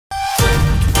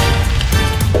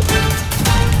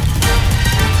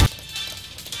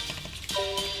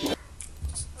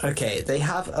Okay, they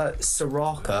have a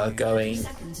Soraka going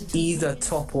either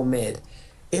top or mid.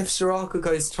 If Soraka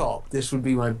goes top, this would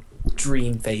be my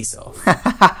dream face-off.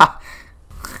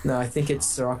 No, I think it's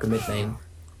Soraka mid lane.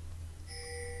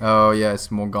 Oh yeah, it's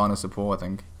Morgana support, I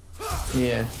think.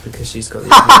 Yeah, because she's got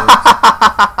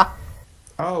the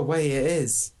Oh wait, it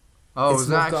is. Oh, It's is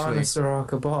that Morgana actually?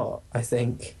 Soraka bot, I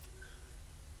think.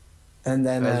 And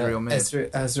then Ezreal mid.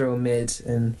 Ezreal mid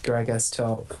and Gragas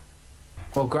top.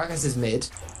 Well, Gragas is mid.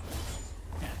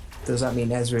 Does that mean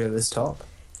Ezreal is top?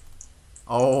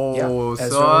 Oh, Yep, Ezreal is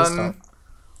son. top.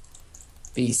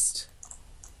 Beast.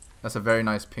 That's a very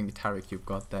nice pink Taric you've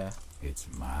got there. It's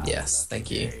my Yes, thank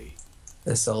you. day.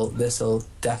 This'll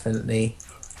definitely.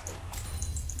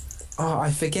 Oh,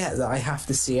 I forget that I have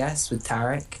to CS with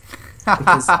Taric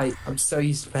because I'm so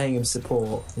used to playing him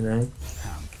support, you know.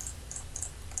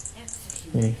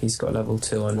 Yeah, he's got level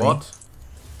 2 on me. What?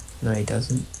 No, he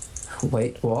doesn't.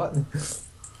 Wait, what?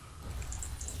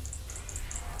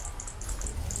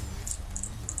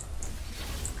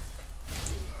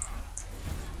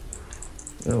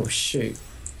 Oh shoot!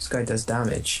 This guy does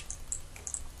damage.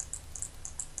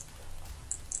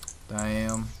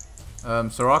 Damn.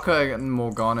 Soraka and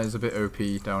Morgana is a bit OP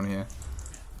down here.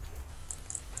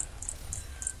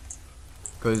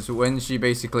 Because when she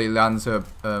basically lands her,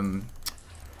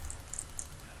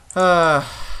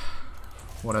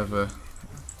 whatever.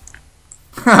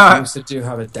 I also do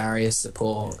have a Darius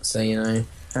support, so you know,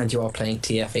 and you are playing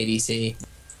TF ADC.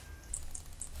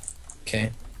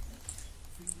 Okay.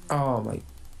 Oh my,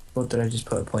 what did I just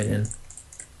put a point in?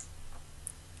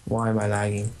 Why am I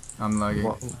lagging? I'm lagging.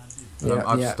 What? Yeah,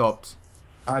 I've yeah. stopped.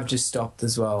 I've just stopped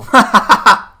as well.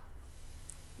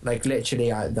 Like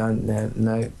literally, I don't.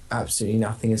 No, absolutely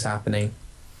nothing is happening.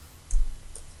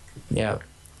 Yeah.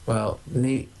 Well,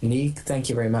 League. Thank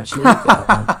you very much, League.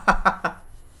 Yeah.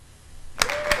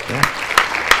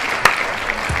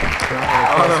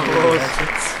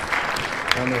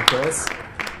 Round of applause.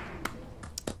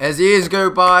 As years go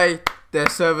by, their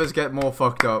servers get more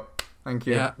fucked up. Thank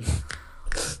you. Yeah.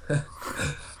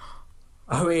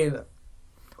 I mean,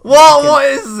 What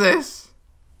is this?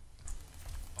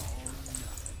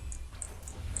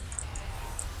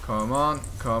 Come on,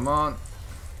 come on.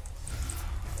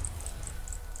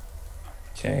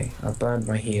 okay, I burned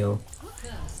my heel.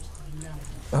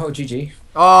 Oh, GG.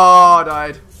 Oh, I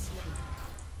died.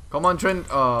 Come on, Trent.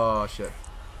 Oh, shit.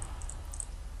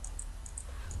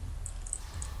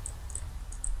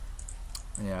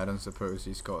 Yeah, I don't suppose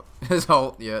he's got his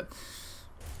ult yet.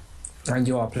 And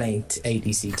you are playing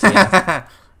ADC TF.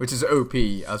 Which is OP,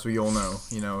 as we all know,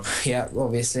 you know. Yeah,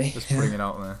 obviously. Just putting it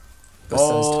out there. But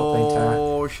so is top lane Taric.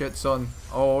 Oh, shit, son.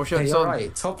 Oh, shit, Yeah, you're son.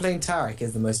 right. Top lane Taric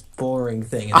is the most boring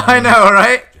thing in I know,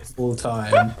 right? all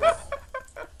time.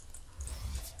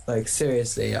 Like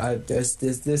seriously, this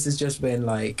has just been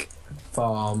like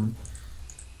farm.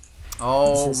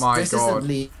 Oh This my isn't god.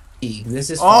 league. This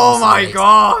is. Oh farm my simulator.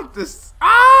 god. This.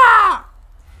 Ah!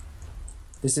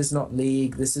 This is not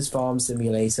league. This is farm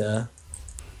simulator.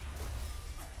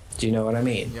 Do you know what I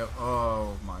mean? Yep.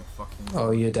 Oh my fucking.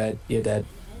 Oh, you're dead. You're dead.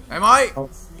 Am I? Oh,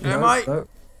 Am no, I? no.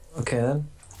 Okay then.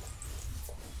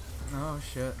 Oh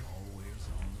shit.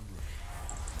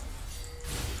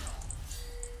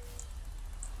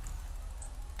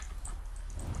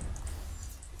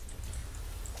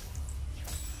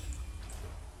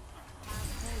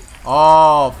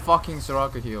 Oh, fucking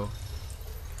Soraka heal.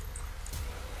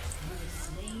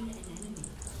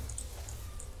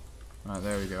 Right,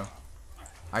 there we go.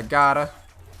 I gotta.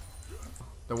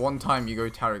 The one time you go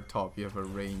Taric top, you have a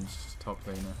ranged top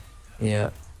laner. Yeah.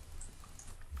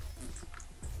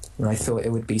 And I thought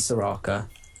it would be Soraka.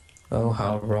 Oh,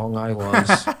 how wrong I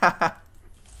was.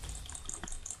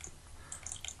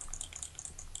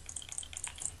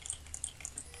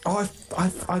 Oh,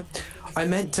 I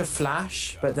meant to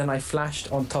flash, but then I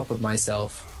flashed on top of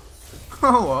myself.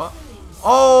 Oh, what?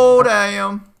 Oh,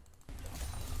 damn.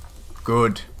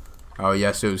 Good. Oh,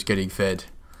 yes, it was getting fed.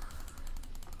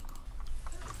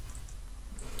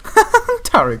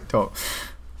 Taric top.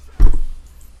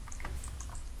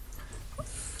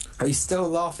 Are you still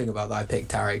laughing about that I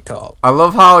picked Taric top? I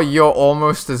love how you're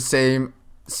almost the same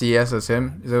CS as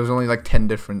him. There was only like 10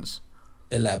 difference.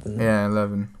 11. Yeah,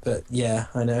 11. But yeah,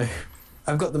 I know.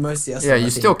 I've got the most CS. Yeah, on my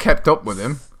you team. still kept up with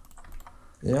him.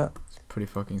 Yeah. It's pretty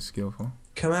fucking skillful.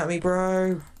 Come at me,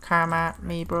 bro. Come at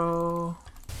me, bro.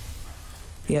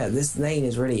 Yeah, this lane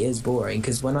really is boring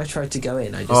because when I tried to go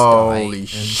in, I just die. Holy and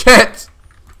shit!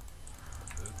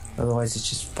 Otherwise, it's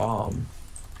just farm.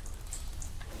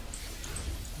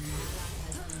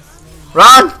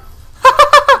 Run!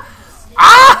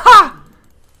 Ah!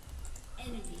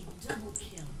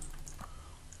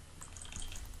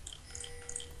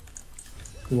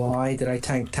 Why did I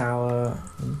tank tower?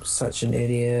 I'm such an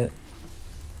idiot.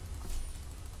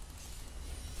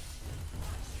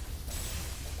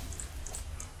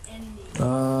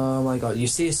 Oh my god! You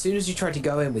see, as soon as you try to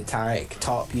go in with Taric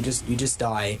top, you just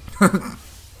die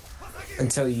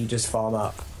until you just farm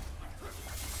up.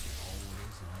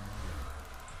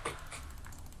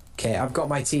 Okay, I've got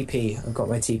my TP. I've got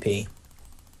my TP.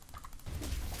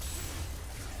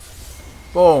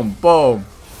 Boom, boom.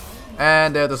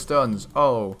 And there are the stuns.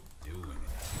 Oh.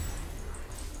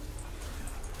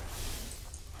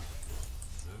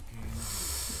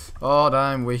 Oh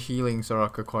damn, we're healing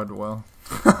Soraka quite well.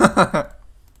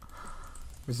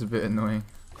 Which is a bit annoying.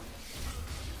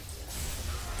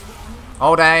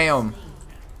 Oh damn.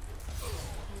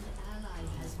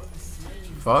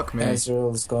 Fuck me.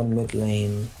 Ezreal's gone mid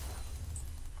lane.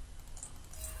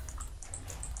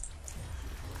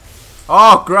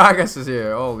 Oh, Gragas is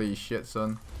here. Holy shit,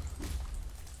 son.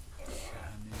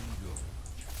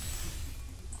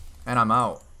 And I'm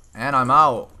out. And I'm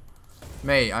out.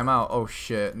 Mate, I'm out. Oh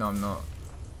shit. No, I'm not.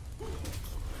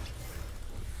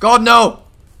 God, no!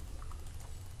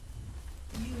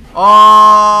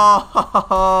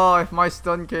 Oh! If my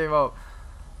stun came up.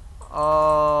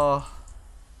 Oh.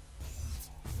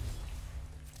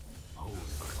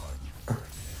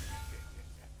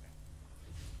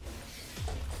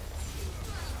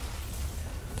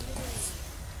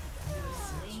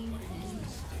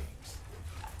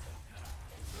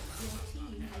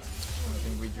 I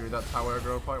think we drew that tower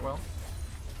aggro quite well.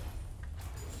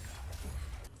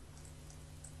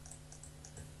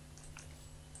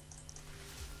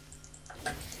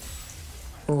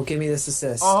 Oh, give me this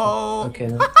assist. Oh! Okay.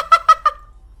 Then.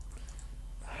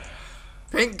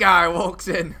 Pink guy walks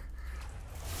in.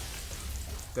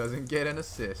 Doesn't get an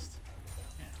assist.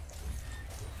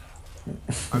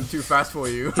 I'm too fast for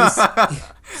you.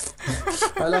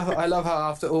 I love how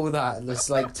after all that, it's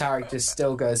like Taric just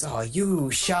still goes, "Oh,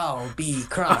 you shall be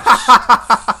crushed."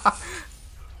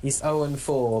 He's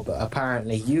 0-4, but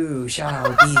apparently you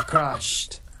shall be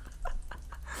crushed.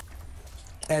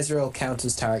 Ezreal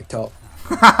counters Taric top.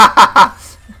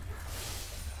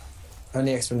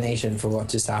 Only explanation for what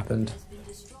just happened.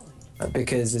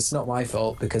 Because it's not my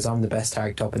fault, because I'm the best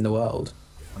Taric top in the world.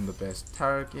 I'm the best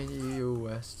Taric in the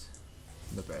West.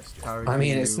 The best Taric. I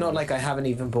mean, it's not like I haven't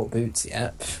even bought boots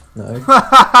yet. No.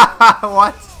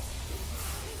 What?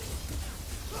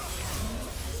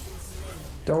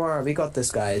 Don't worry, we got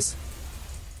this, guys.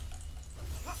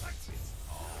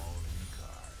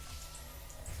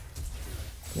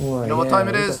 Oh, You know what time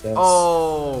it is?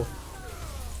 Oh.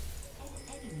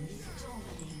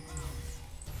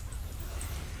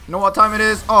 You know what time it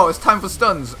is? Oh, it's time for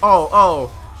stuns. Oh,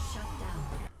 oh.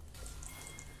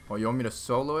 Oh, you want me to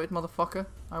solo it, motherfucker?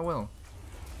 I will.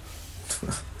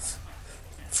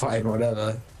 Fine,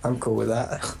 whatever. I'm cool with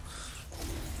that.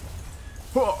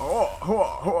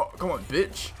 Come on,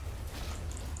 bitch.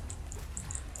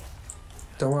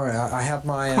 Don't worry, I have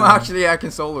my... Actually, I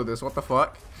can solo this. What the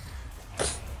fuck?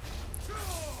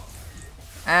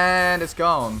 And it's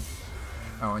gone.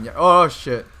 Oh, and yeah. Oh,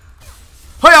 shit.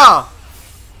 Hiya!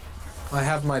 I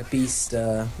have my beast,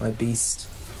 Oh,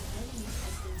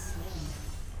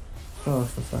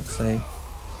 for fuck's sake.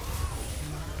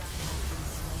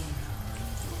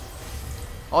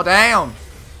 Oh, damn!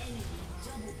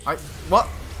 What?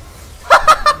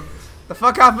 The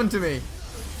fuck happened to me?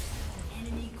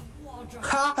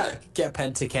 Ha! Get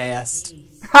penta-KS'd.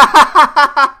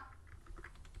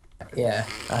 Yeah,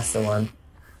 that's the one.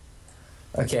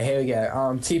 Okay, here we go.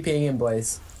 TPing in,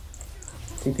 boys.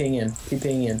 TPing in,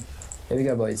 TPing in. Here we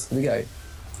go, boys. Here we go.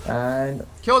 And...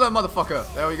 Kill that motherfucker.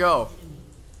 There we go.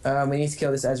 we need to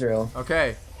kill this Ezreal.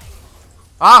 Okay.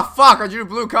 Ah, fuck! I drew a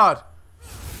blue card.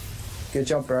 Good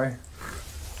job, bro.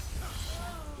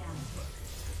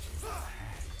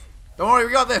 Don't worry,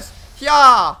 we got this.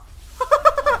 Yeah.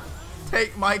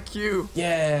 Take my cue.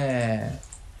 Yeah.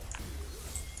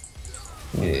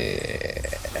 Yeah.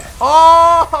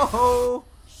 Oh!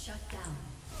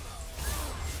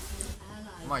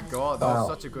 My god, that was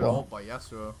such a good ult by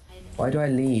Yasuo. Why do I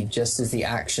leave just as the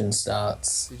action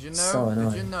starts? Did you know? So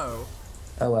annoying. Did you know?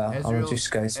 Oh well, I'll just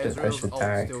go split push with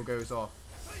Taric. Still goes off.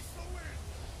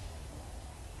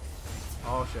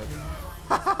 Oh shit.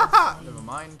 Never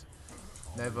mind.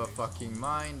 Never fucking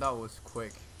mind. That was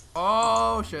quick.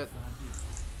 Oh shit.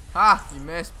 Ha! You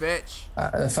missed, bitch.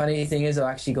 The funny thing is,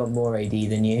 I've actually got more AD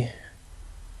than you.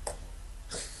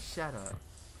 Shut up.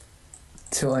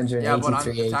 283 yeah, but I'm AD.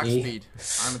 attack speed.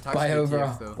 I'm attack by speed over,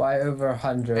 TF though. by over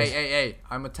 100. Hey.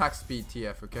 I'm attack speed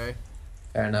TF, okay?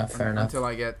 Fair enough, fair enough. Until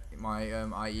I get my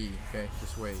IE, okay?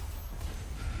 Just wait.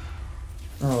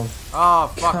 Oh. Oh,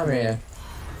 fuck Come me. here.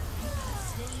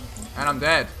 And I'm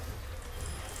dead.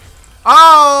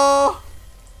 Oh!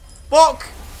 Fuck!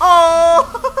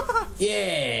 Oh!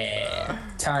 Yeah!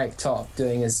 Taric top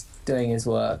doing his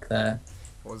work there.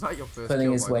 Was that your first Pulling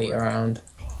kill, his by the weight way? around.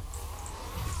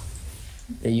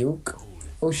 The yoke.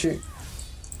 Oh shoot.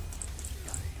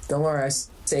 Don't worry, I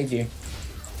saved you.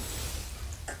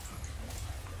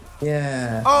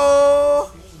 Yeah.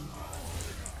 Oh!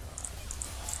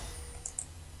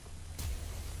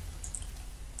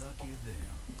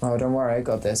 Oh, don't worry, I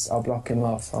got this. I'll block him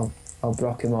off. I'll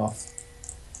block him off.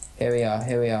 Here we are,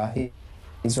 here we are.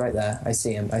 He's right there. I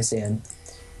see him, I see him.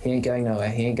 He ain't going nowhere,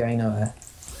 he ain't going nowhere.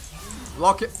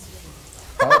 Lock it.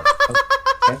 Oh,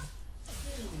 okay.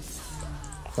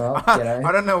 Well, you know.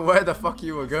 I don't know where the fuck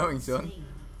you were going, son.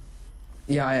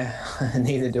 Yeah,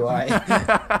 neither do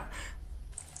I.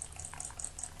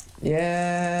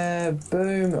 Yeah,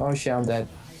 boom. Oh shit, I'm dead.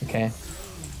 Okay.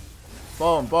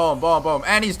 Boom, boom, boom, boom.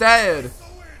 And he's dead.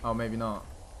 Oh, maybe not.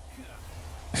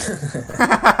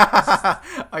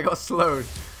 I got slowed.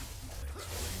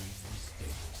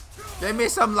 Give me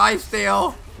some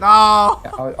lifesteal. No.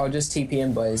 Yeah, I'll just TP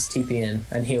in, boys. TP in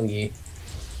and heal you.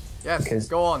 Yes, Because,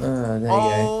 go on. There you go.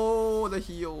 Oh, the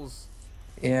heals.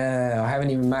 Yeah, I haven't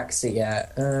even maxed it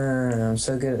yet. I'm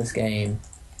so good at this game.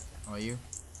 Are you?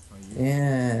 Are you?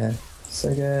 Yeah,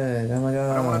 so good. Oh my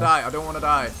god. I don't want to die. I don't want to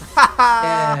die.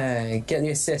 Yeah, get the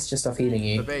assist just off healing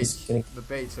you. The baits. He's gonna- The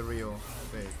baits are real.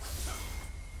 The baits.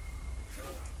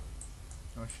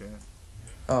 Oh shit.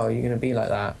 Oh, you're gonna be like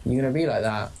that. You're gonna be like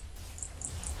that.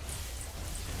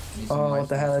 Need some Oh, what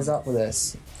the hell lifesteal. is up with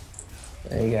this?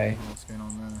 There you go. What's going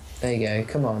on there? There you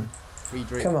go. Come on. Free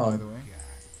drink, Come by on. the way.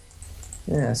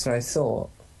 Yeah, that's what I thought.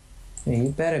 Yeah, you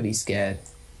better be scared.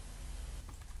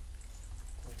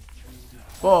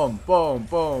 Boom, boom,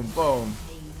 boom, boom.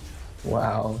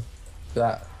 Wow.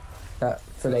 That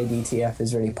full AD TF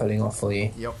is really pulling off for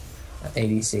you. Yep.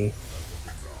 ADC.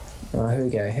 Oh, here we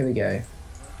go. Here we go.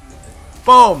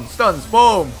 Boom! Stuns,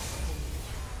 boom!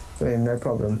 Boom, no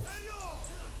problem.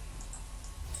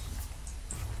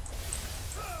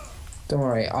 Don't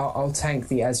worry, I'll tank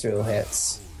the Ezreal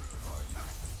hits.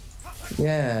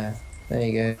 Yeah, there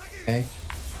you go. Okay.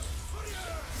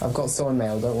 I've got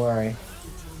Thornmail, don't worry.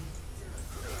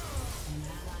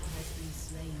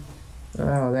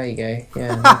 Oh, there you go.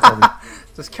 Yeah, no problem.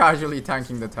 Just casually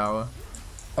tanking the tower.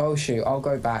 Oh shoot, I'll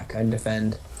go back and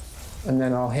defend. And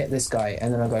then I'll hit this guy,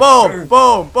 and then I'll go... Boom!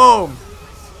 Boom! Boom!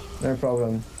 No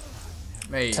problem.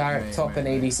 Mate, Taric mate, top mate,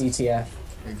 and mate. ADC TF.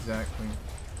 Exactly.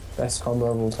 Best combo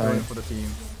of all Going time. for the team.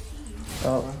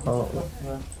 Oh,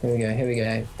 here we go, here we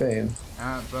go. Boom.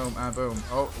 And boom, and boom.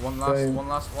 Oh, one last, Boom. one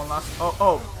last, one last. Oh,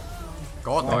 oh!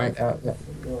 God, no.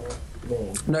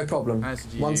 Yeah. No problem. That's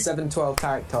GG. 1-7-12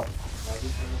 Taric top.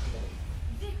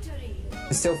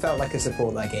 It still felt like a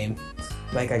support that game.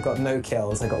 Like I got no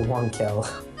kills, I got 1 kill.